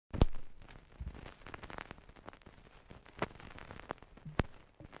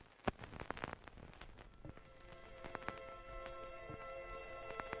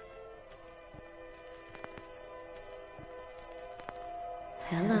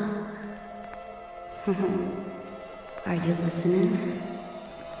Hello. Are you listening?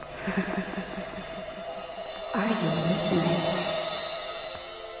 Are you listening?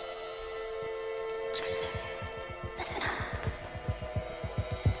 Listen up.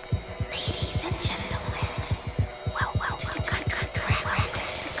 Ladies and gentlemen, welcome to the country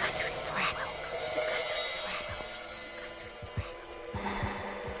practice.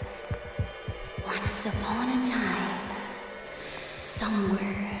 Once upon a time,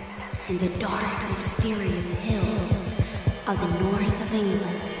 somewhere in the dark, mysterious hills of the north of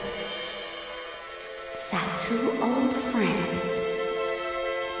England, sat two old friends,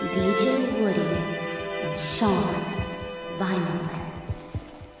 DJ Woody and Sean Vinylment.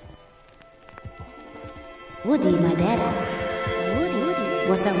 Woody, my daddy,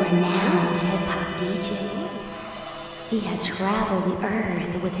 was a renowned hip-hop DJ. He had traveled the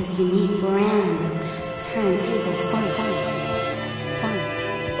earth with his unique brand of turntable funk.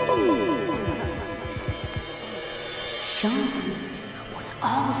 Sean was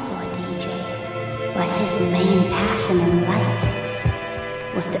also a DJ, but his main passion in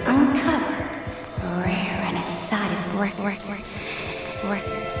life was to uncover rare and exotic records.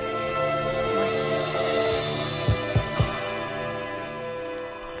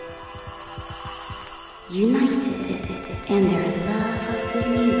 United in their love of good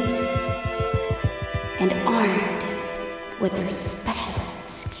music and armed with their specialist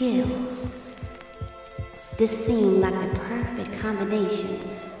skills, this seemed like the perfect combination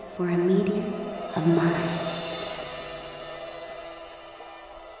for a meeting of minds.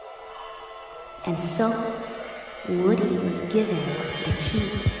 And so, Woody was given the key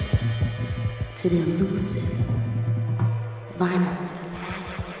to the elusive Vinylment.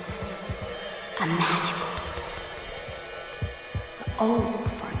 A magical place. The old,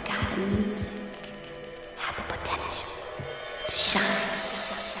 forgotten music had the potential to shine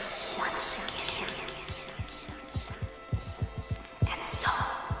once again. And so,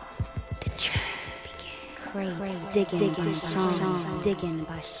 the journey began. Crate digging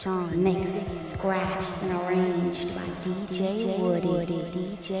by Sean, mixed, scratched, and arranged by DJ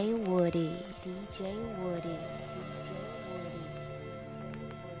Woody.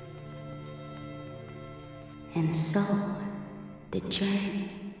 And so, the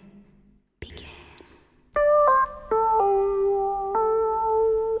journey began.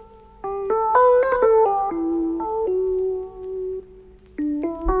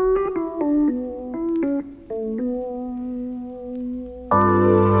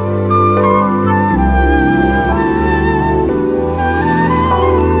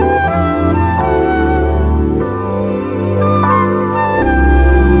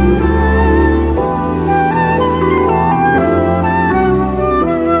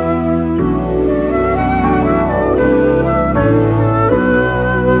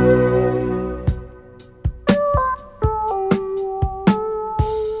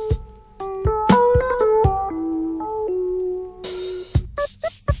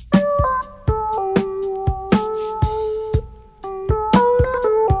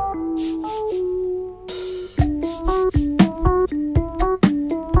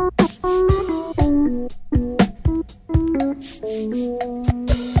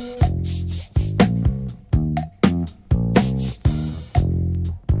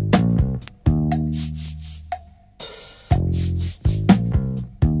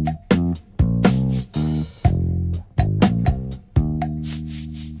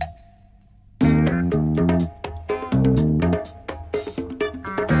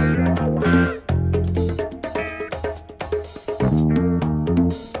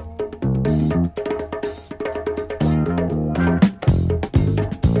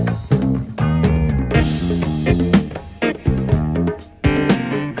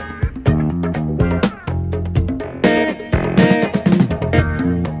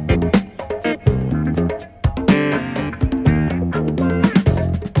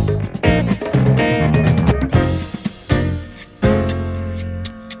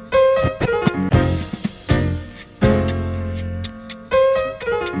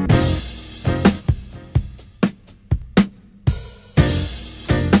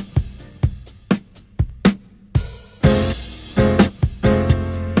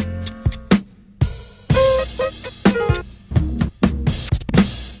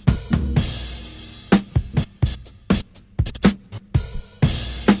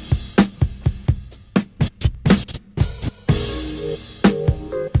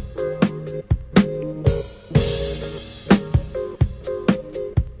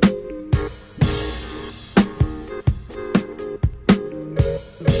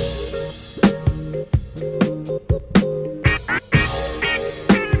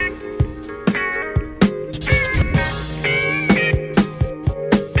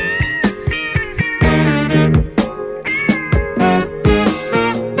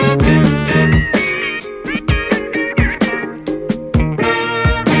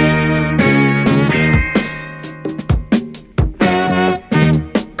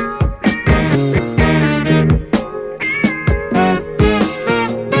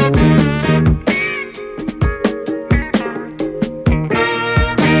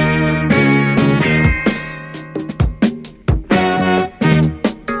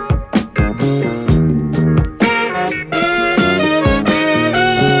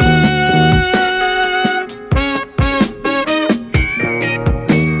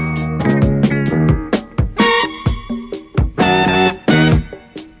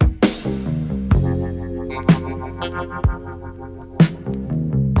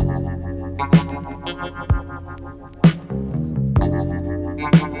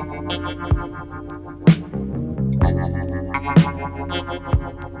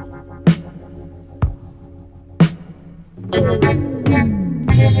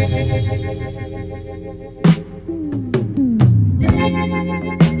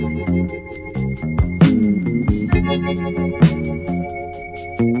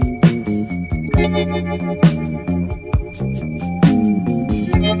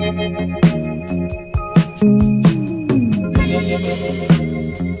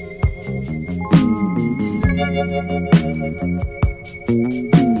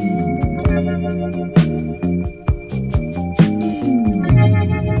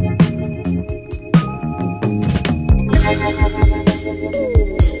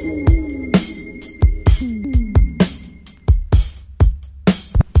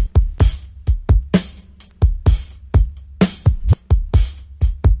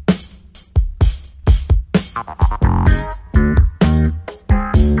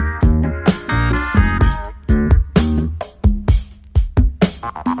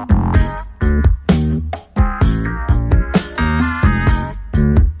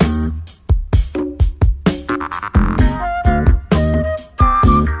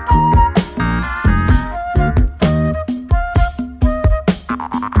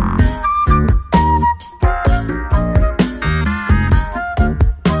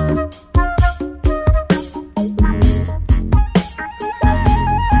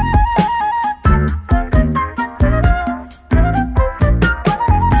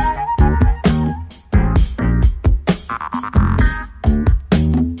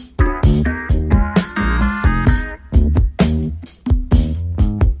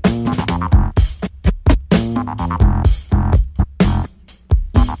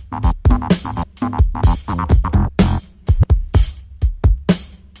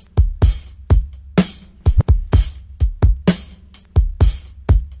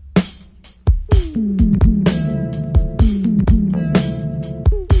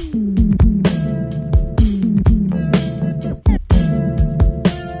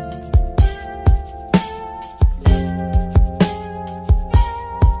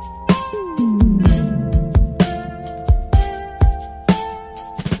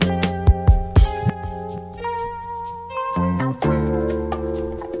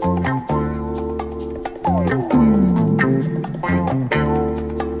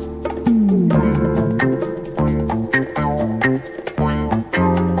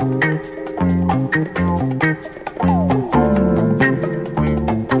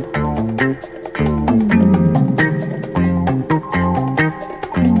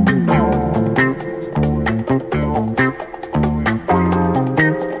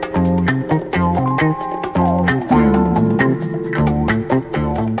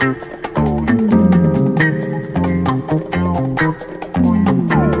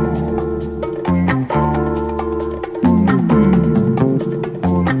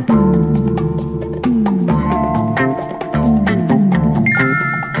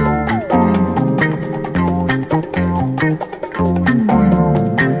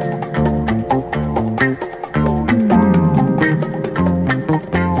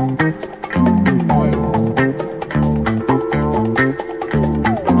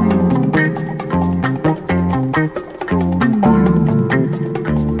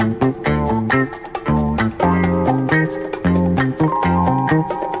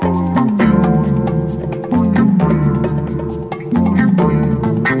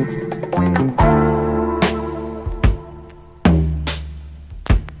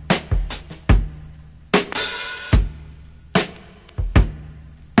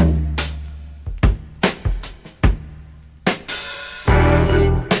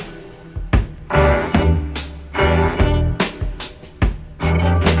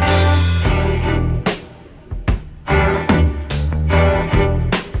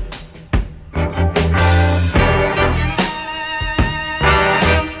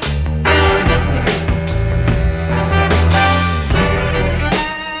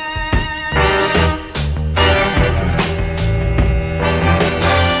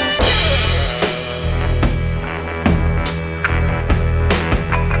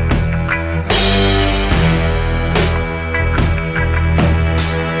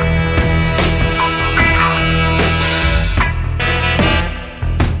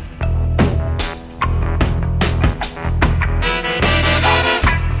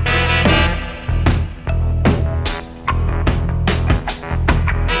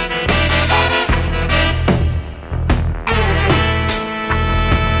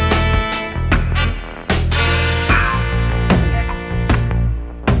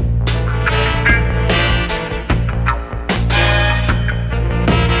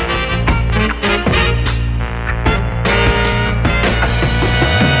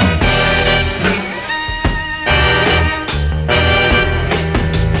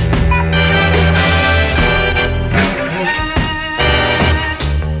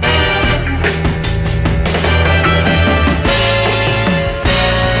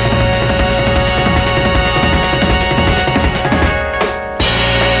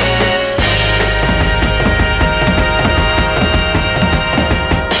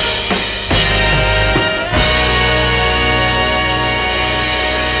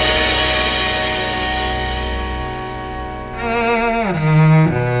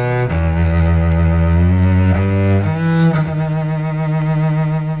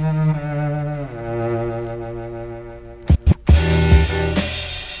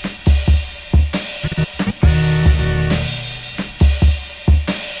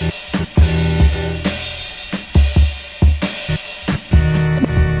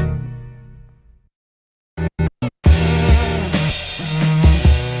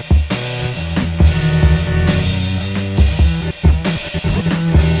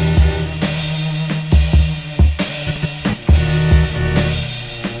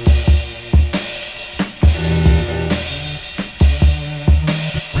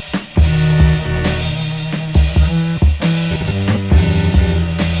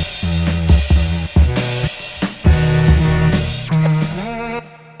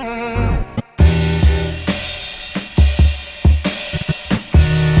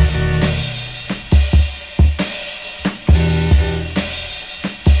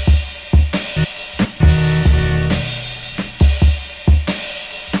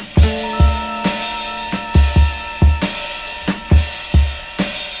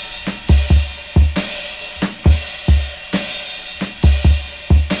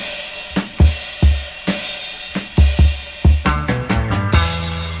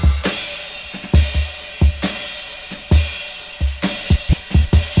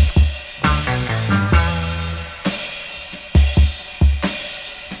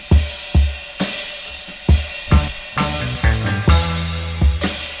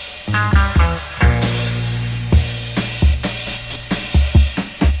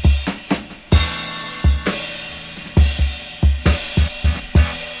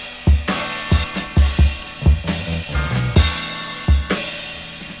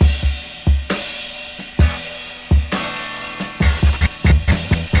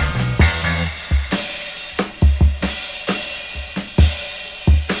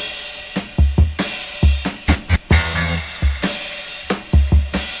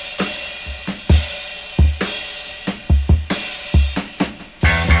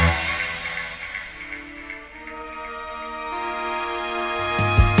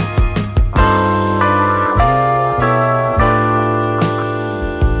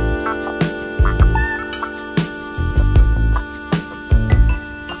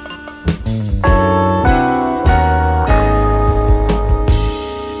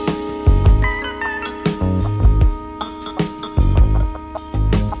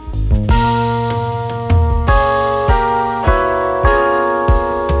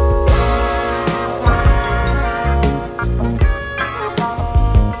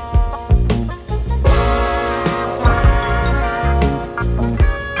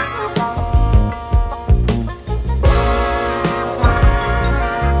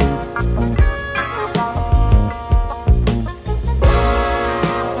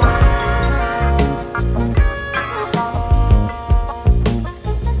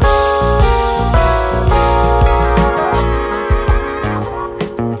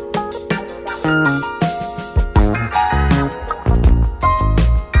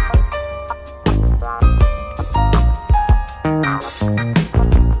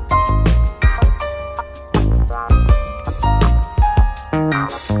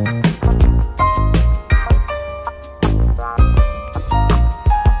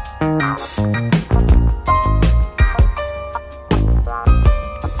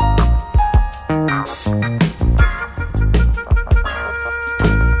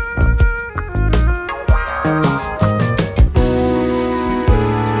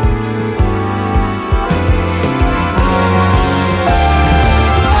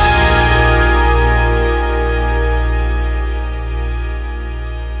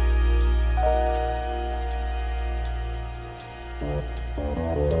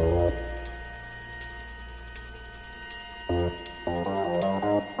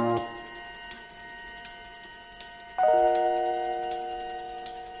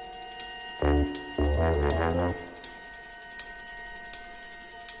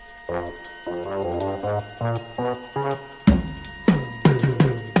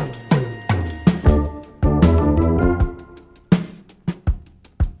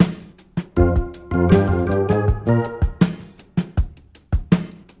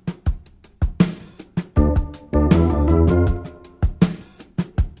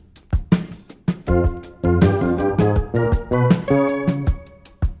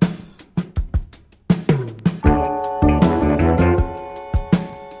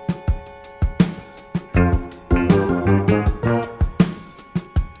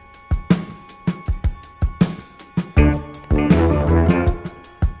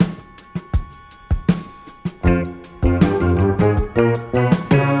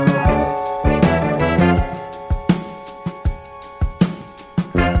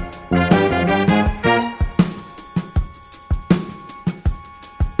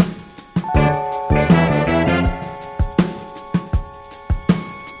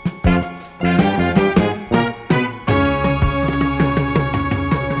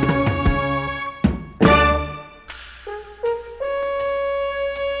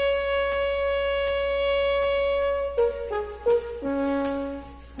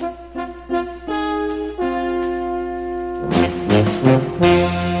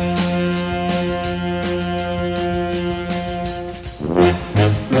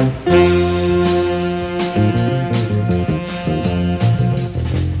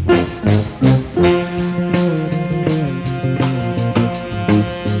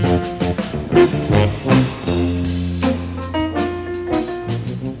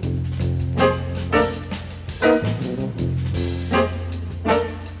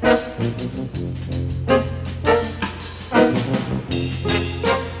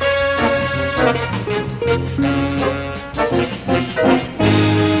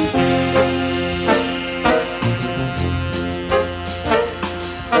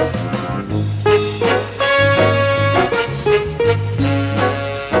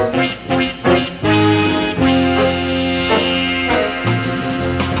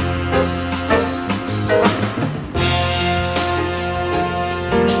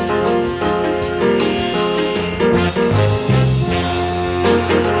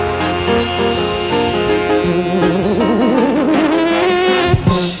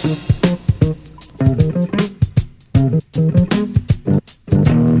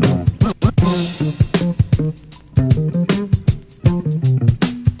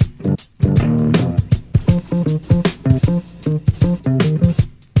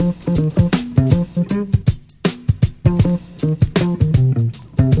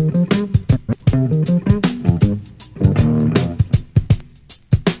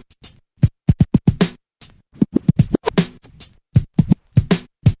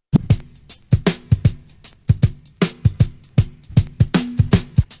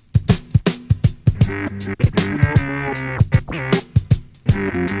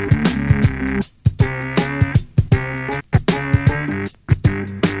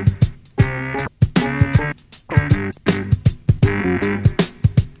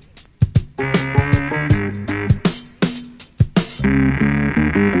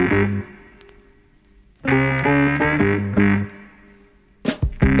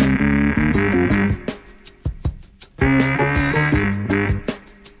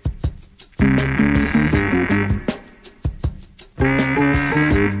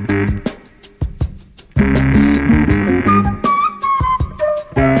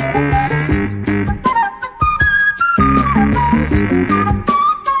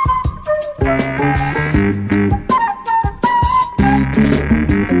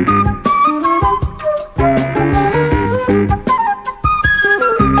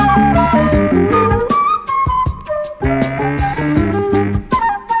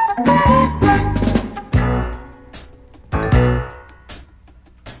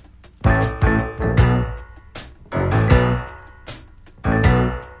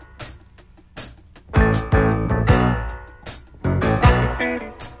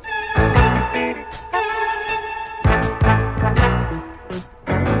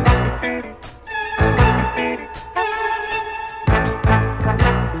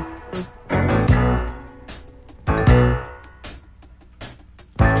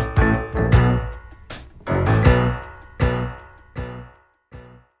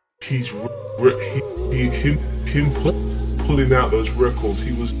 Him pulling out those records,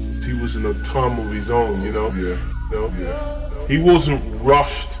 he was in a time of his own, you know. Yeah. You know? Yeah. He wasn't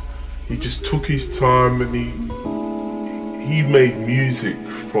rushed. He just took his time, and he made music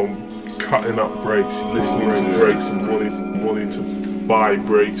from cutting up breaks, listening to breaks, and wanting to buy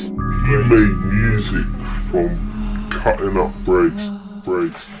breaks. He made music from cutting up breaks,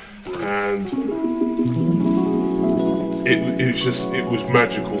 and it was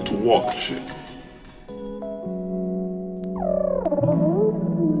magical to watch it.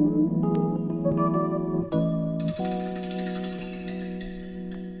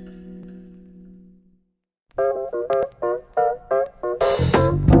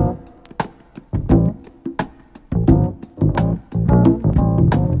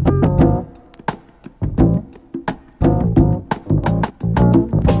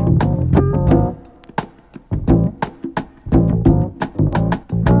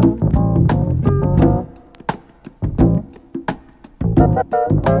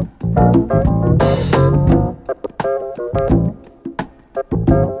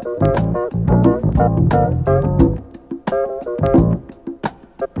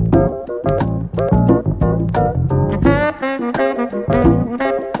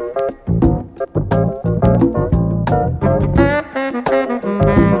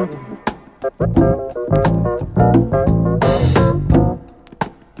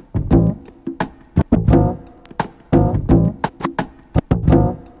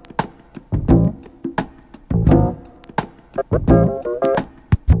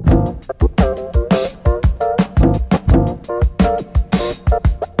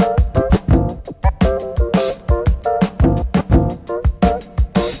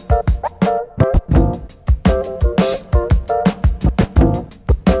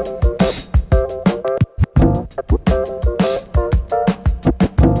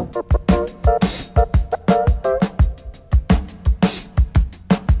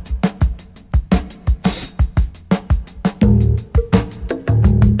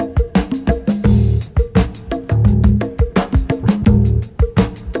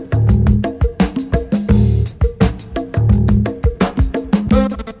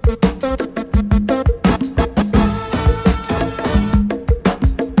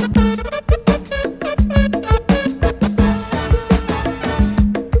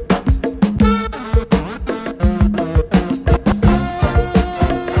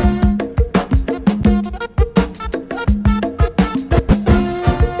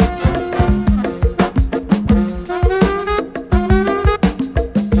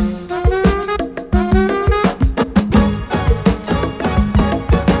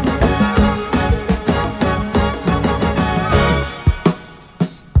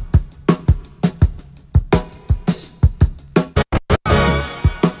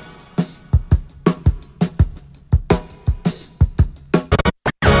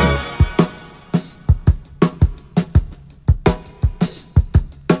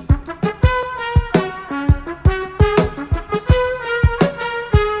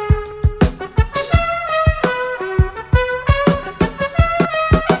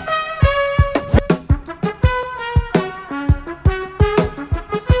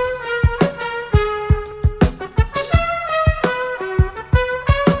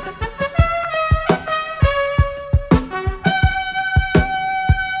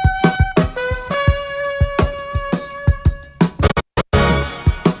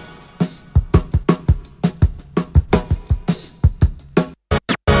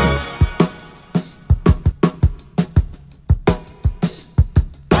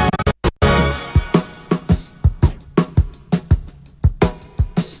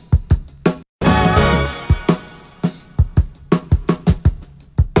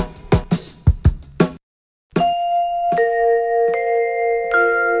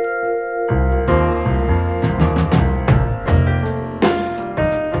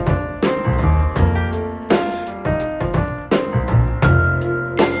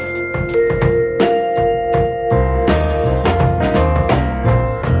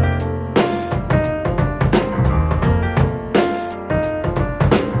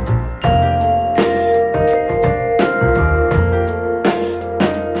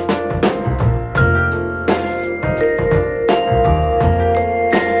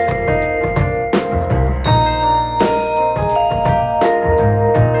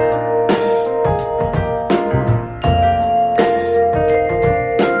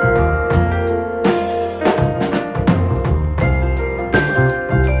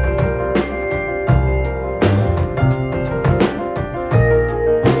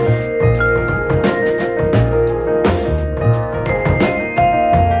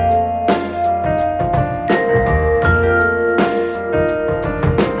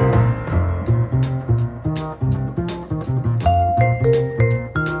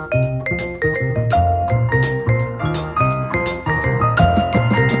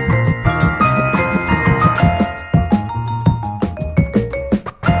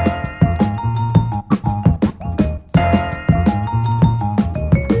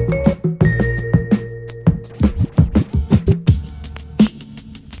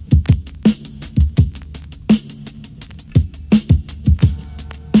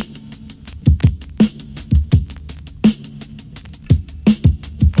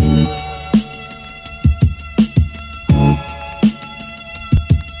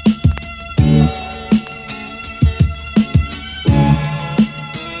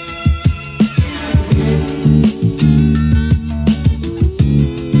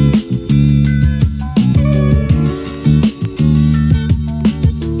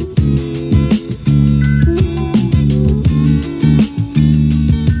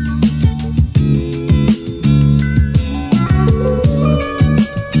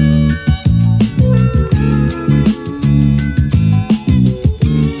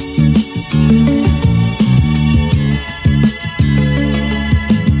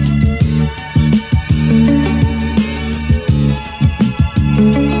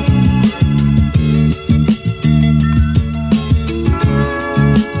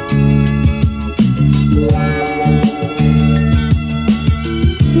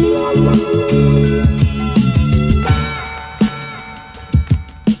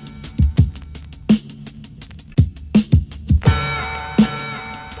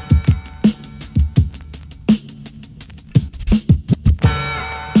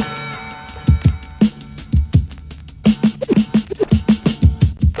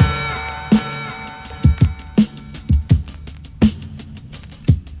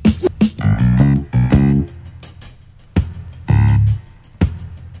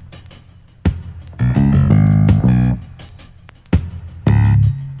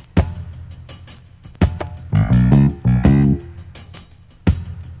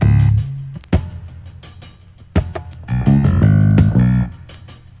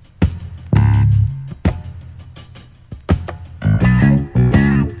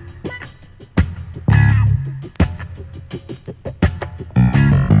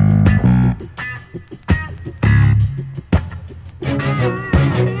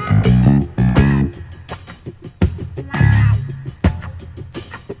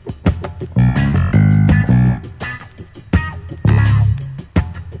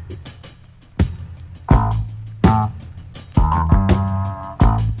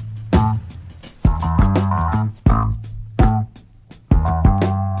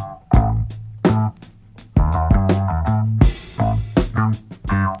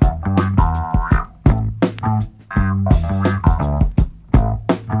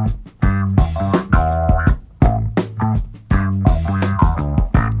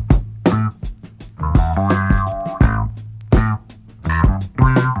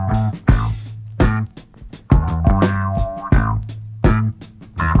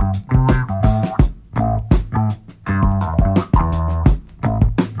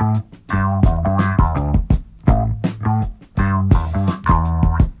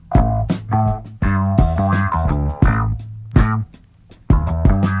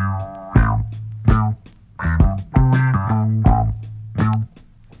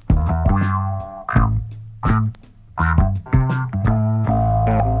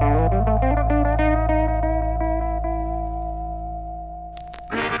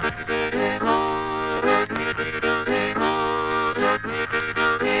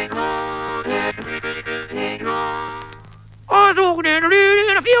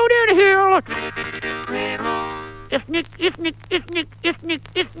 Ethnic.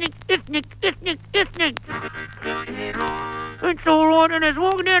 It's alright, and it's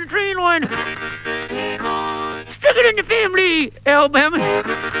walking down the train line. Stick it in the family, Alabama. Oi,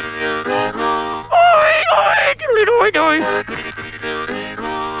 oi, diddly doi doi.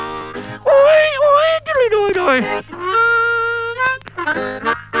 Oi, diddly doi doi.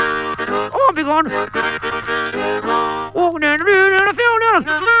 Oh, I'll be gone. Walking down the road and I fell down.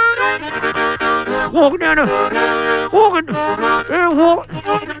 Walking down the... Walking...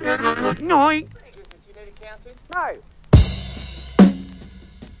 No. Excuse me, do you need a counter? No.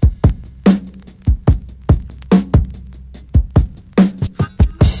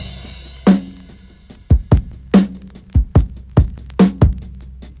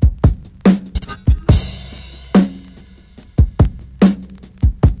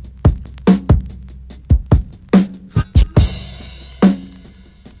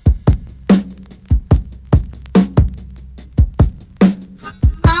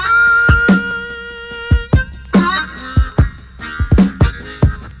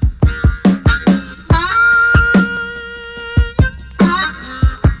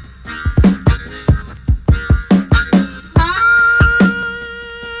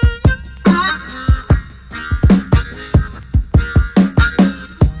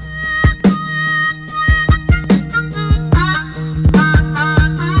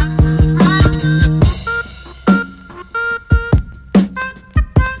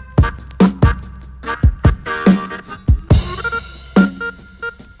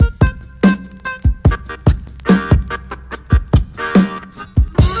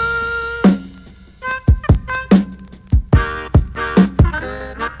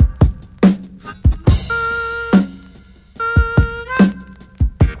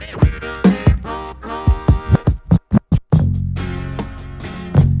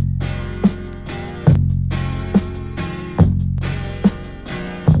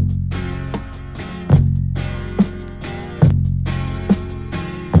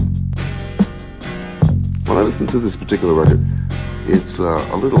 When I listen to this particular record, it's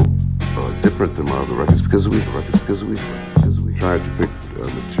a little different than my other records because we tried to pick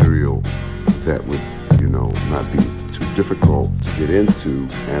material that would, not be too difficult to get into,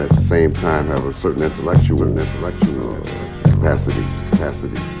 and at the same time have a certain intellectual capacity.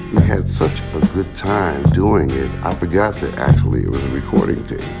 We had such a good time doing it. I forgot that actually it was a recording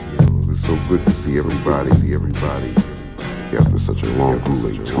tape. It was so good to see everybody after such a long,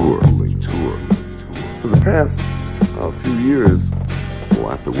 grueling tour. For the past few years,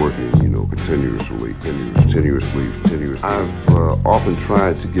 after working, continuously, I've often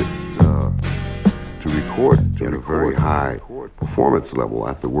tried to get to record at a very high performance level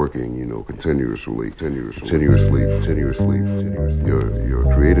after working, continuously. Your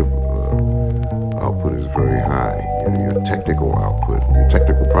creative output is very high. Your technical output, your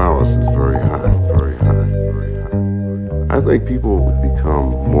technical prowess is very high. I think people would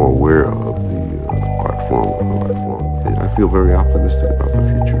become more aware of the art form. I feel very optimistic about the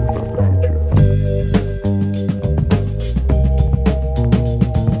future.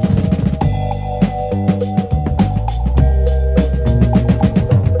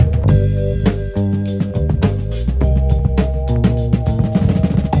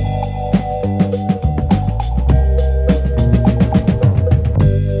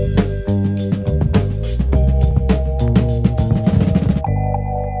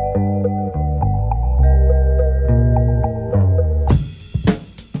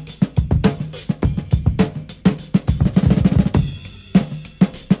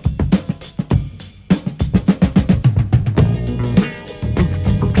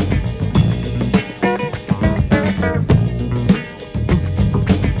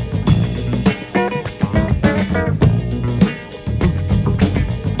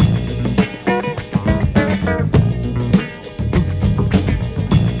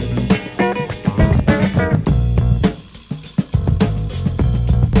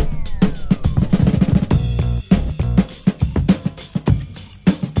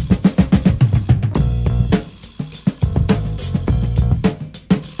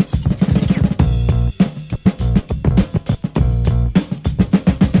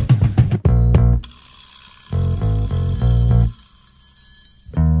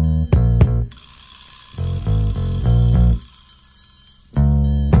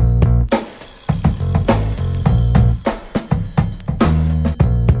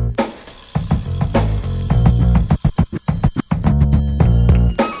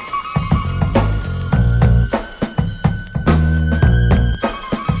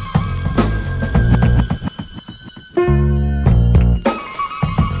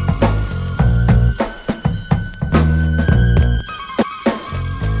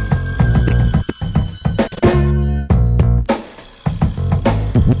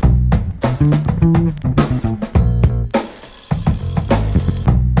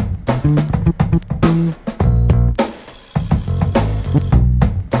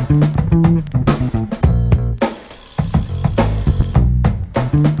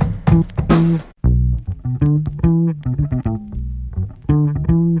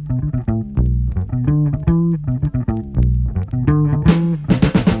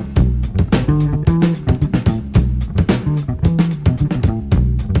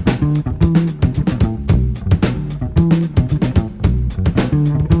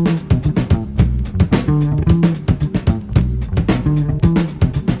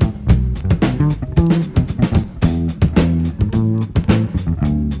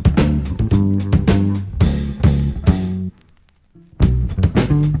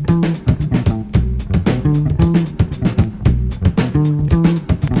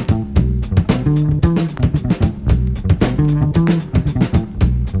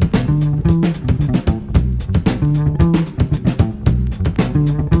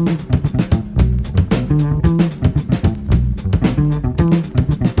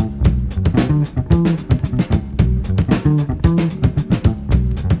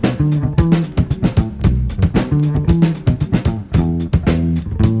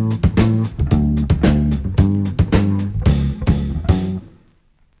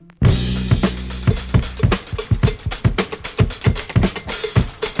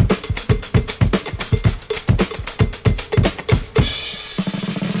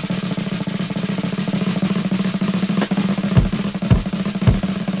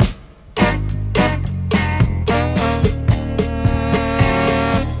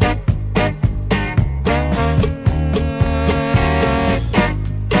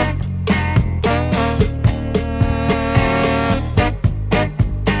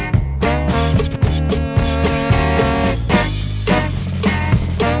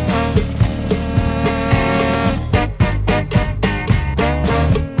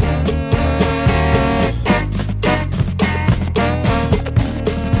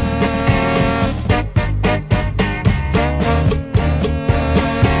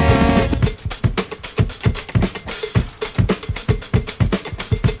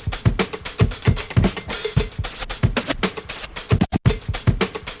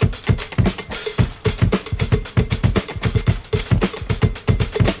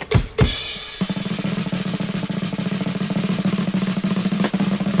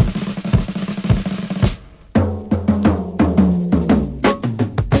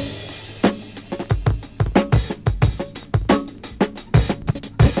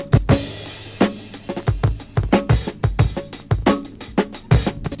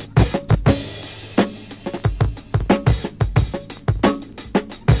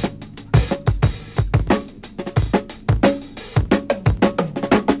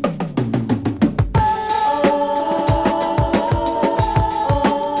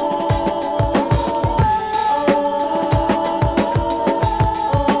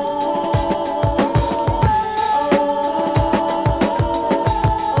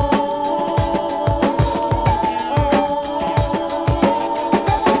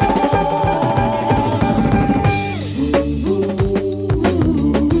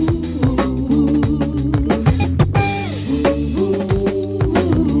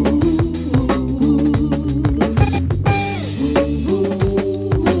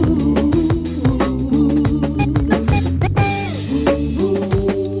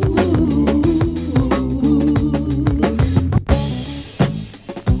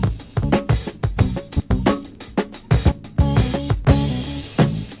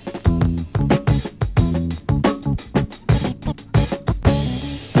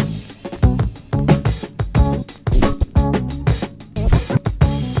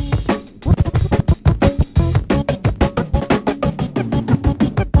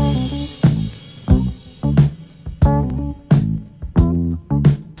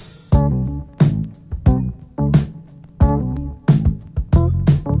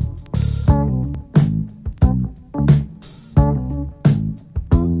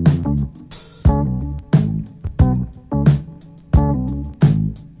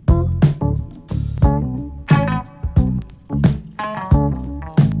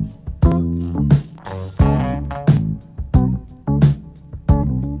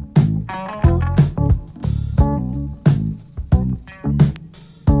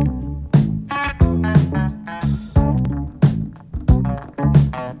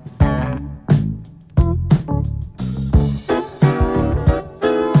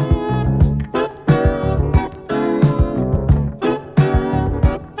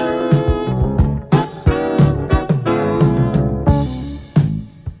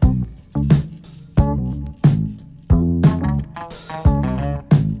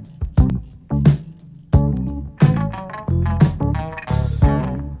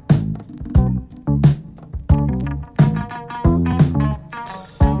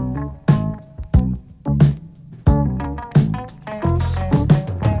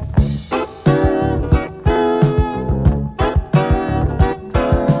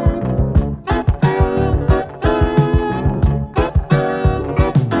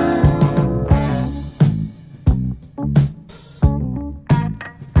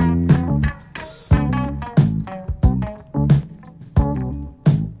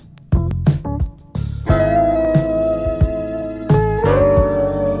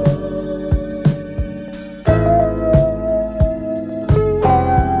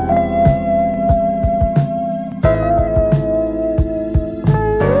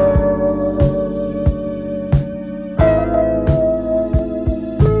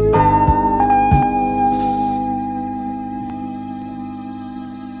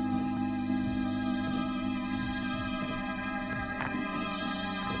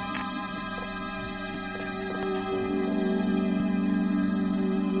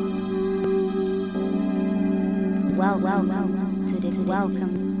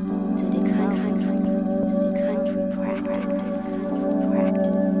 Welcome to the country practice.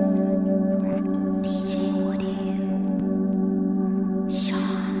 DJ Woody,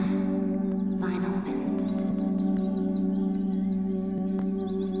 Sean, Vinylment.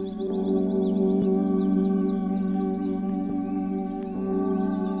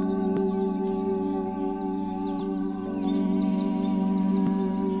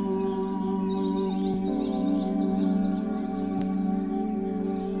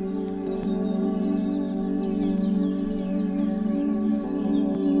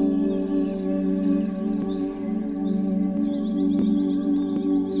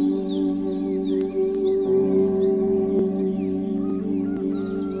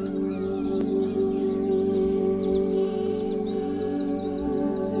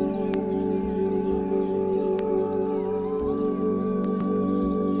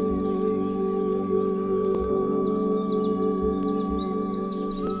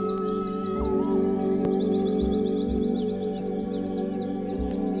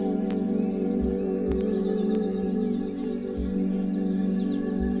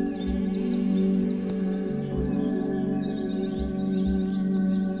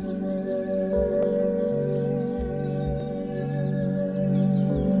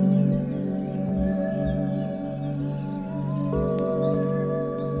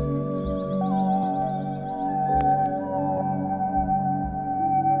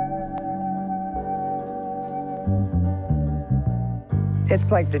 It's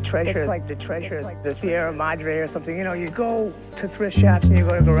like the treasure, the Sierra Madre or something. You know, you go to thrift shops and you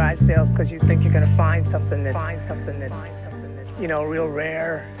go to garage sales because you think you're going to find something that's, you know, real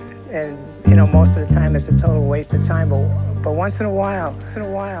rare. And, you know, most of the time it's a total waste of time. But once in a while,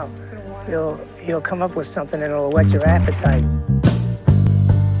 you'll come up with something that'll whet your appetite.